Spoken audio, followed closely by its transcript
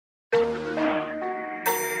30,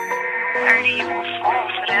 you will fall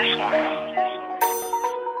for this one.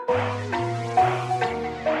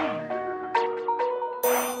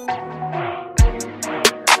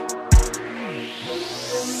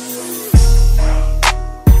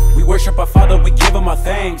 We worship our Father, we give Him our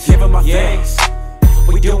thanks. Thanks.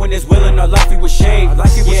 We doing His will in our life, we was shaped.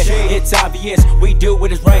 It's obvious, we do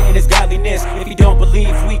what is right in His godliness. If you don't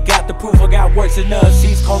believe, we got the proof. Of God works in us,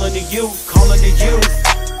 He's calling the youth,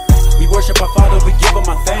 We worship our Father, we give Him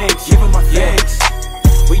our thanks.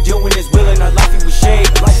 We doing His will in our life, we was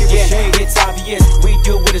shaped. It's obvious, we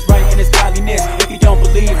do what is right in His godliness. If you don't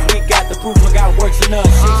believe, we got the proof. Of God works in us,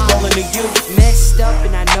 He's calling the youth. Messed up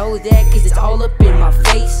and I know that, cause it's all up in my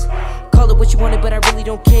face. Call it what you wanted, but I really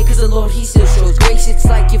don't care, cause the Lord, He still shows grace. It's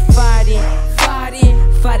like you're fighting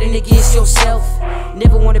against yourself.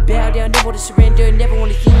 Never wanna bow down, never wanna surrender, never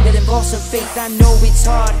wanna think that involves some faith. I know it's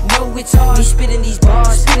hard, me spitting these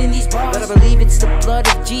bars, but I believe it's the blood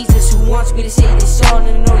of Jesus who wants me to say this song.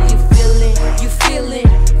 And I know you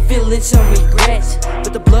feeling some regrets,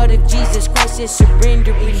 but the blood of Jesus Christ says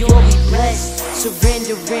surrender and you'll be blessed.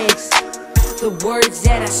 Surrenderance, the words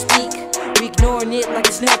that I speak, we ignoring it like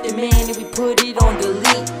it's nothing, man, and we put it on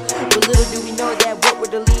delete. But little do we know that what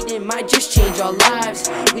we're deleting might just change our lives.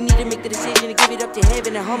 We need to make the decision to give it up to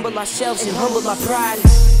heaven and humble ourselves and humble our pride.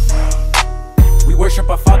 We worship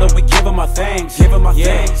our Father, we give Him our thanks.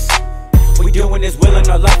 We doing His will in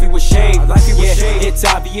our life, we was shaped. It's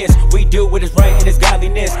obvious, we do what is right in His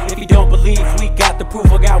godliness. If you don't believe, we got the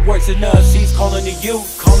proof. Of God works in us, He's calling the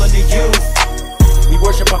youth, We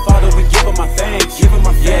worship our Father, we give Him our thanks.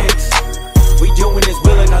 We doing His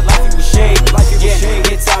will in our life, we was shaped.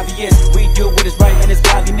 It's obvious, we do what is right in His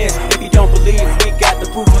godliness. If you don't believe, we got the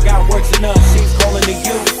proof. Of God works in us, He's calling the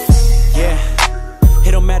youth.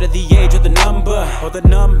 It don't matter the age or the number,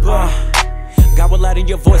 God will light in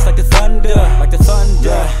your voice like the thunder,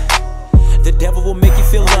 The devil will make you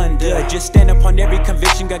feel under. Just stand upon every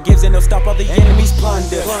conviction God gives, and He'll stop all the enemy's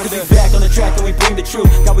plunder. Cause we back on the track and we bring the truth.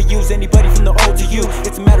 God will use anybody from the old to you.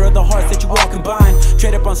 It's a matter of the hearts that you all combine.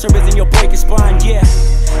 Trade up on service and you'll break your spine,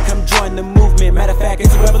 Come join the movement, matter of fact,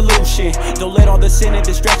 it's a revolution. Don't let all the sin and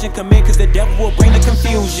distraction come in, cause the devil will bring the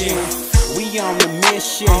confusion. We on a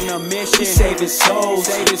mission, we saving souls,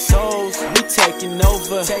 we taking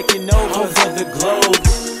over the globe.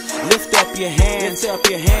 Lift up your hands,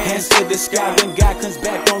 hands to the sky. When God comes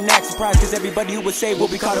back, don't act surprised, cause everybody who was saved will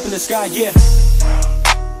be caught up in the sky,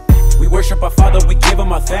 We worship our Father, we give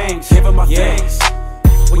Him our thanks,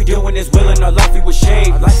 We doing His will in our life, we was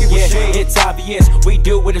shaped. It's obvious, we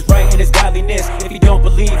do what is right in His godliness. If you don't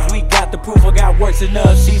believe, we got the proof. Of God works in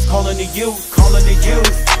us, He's calling the youth,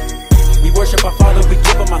 We worship our Father, we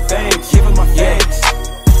give Him our thanks,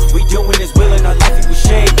 We doing His will in our life, we was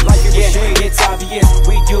shaped. It's obvious,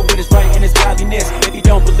 we do what is right in His godliness. If you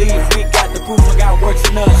don't believe, we got the proof. Of God works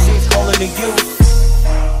in us, He's calling the youth.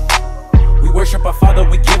 We worship our Father,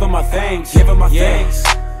 we give Him our thanks,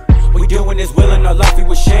 We doing His will in our life, we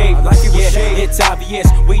was shaped. It's obvious,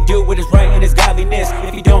 we do what is right in His godliness.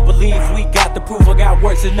 If you don't believe, we got the proof. Of God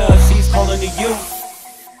works in us, He's calling the youth.